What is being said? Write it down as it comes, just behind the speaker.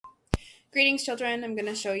Greetings, children. I'm going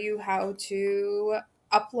to show you how to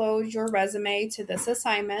upload your resume to this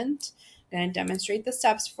assignment. I'm going to demonstrate the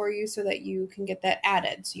steps for you so that you can get that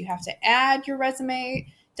added. So you have to add your resume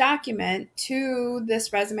document to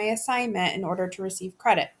this resume assignment in order to receive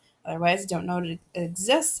credit. Otherwise, I don't know it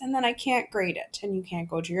exists, and then I can't grade it, and you can't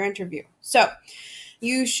go to your interview. So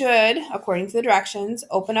you should, according to the directions,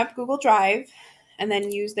 open up Google Drive and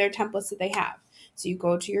then use their templates that they have. So you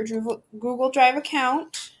go to your Google Drive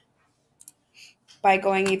account by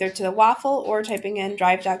going either to the waffle or typing in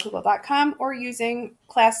drive.google.com or using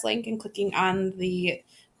ClassLink and clicking on the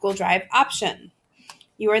Google Drive option.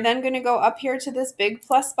 You are then going to go up here to this big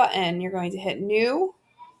plus button. You're going to hit new.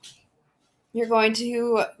 You're going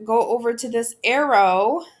to go over to this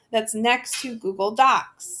arrow that's next to Google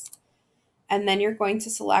Docs. And then you're going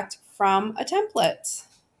to select from a template.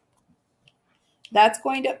 That's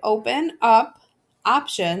going to open up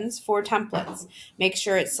options for templates. Make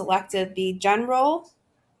sure it's selected the general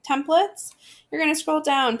templates. You're going to scroll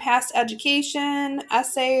down past education,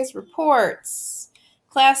 essays, reports,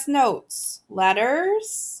 class notes,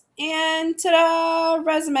 letters, and ta-da,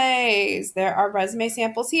 resumes. There are resume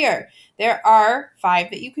samples here. There are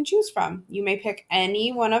 5 that you can choose from. You may pick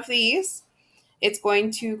any one of these. It's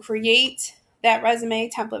going to create that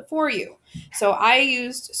resume template for you. So I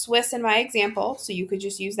used Swiss in my example, so you could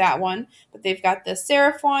just use that one. But they've got the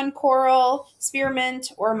serif one, Coral,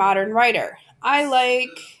 Spearmint, or Modern Writer. I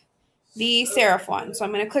like the serif one, so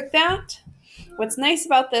I'm going to click that. What's nice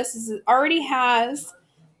about this is it already has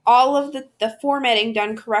all of the formatting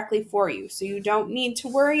done correctly for you, so you don't need to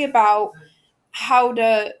worry about how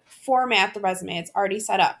to format the resume. It's already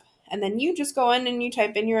set up. And then you just go in and you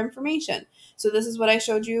type in your information. So this is what I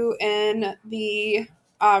showed you in the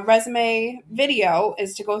resume video,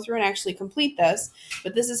 is to go through and actually complete this.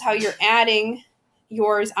 But this is how you're adding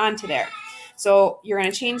yours onto there. So you're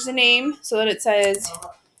going to change the name so that it says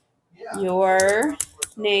your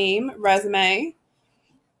name, resume.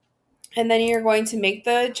 And then you're going to make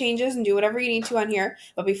the changes and do whatever you need to on here.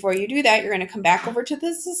 But before you do that, you're going to come back over to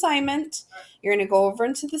this assignment. You're going to go over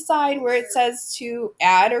into the side where it says to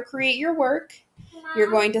add or create your work.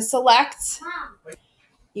 You're going to select,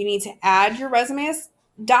 you need to add your resume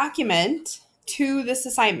document to this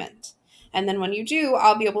assignment. And then when you do,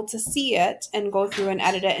 I'll be able to see it and go through and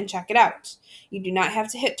edit it and check it out. You do not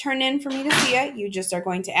have to hit turn in for me to see it. You just are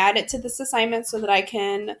going to add it to this assignment so that I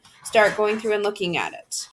can start going through and looking at it.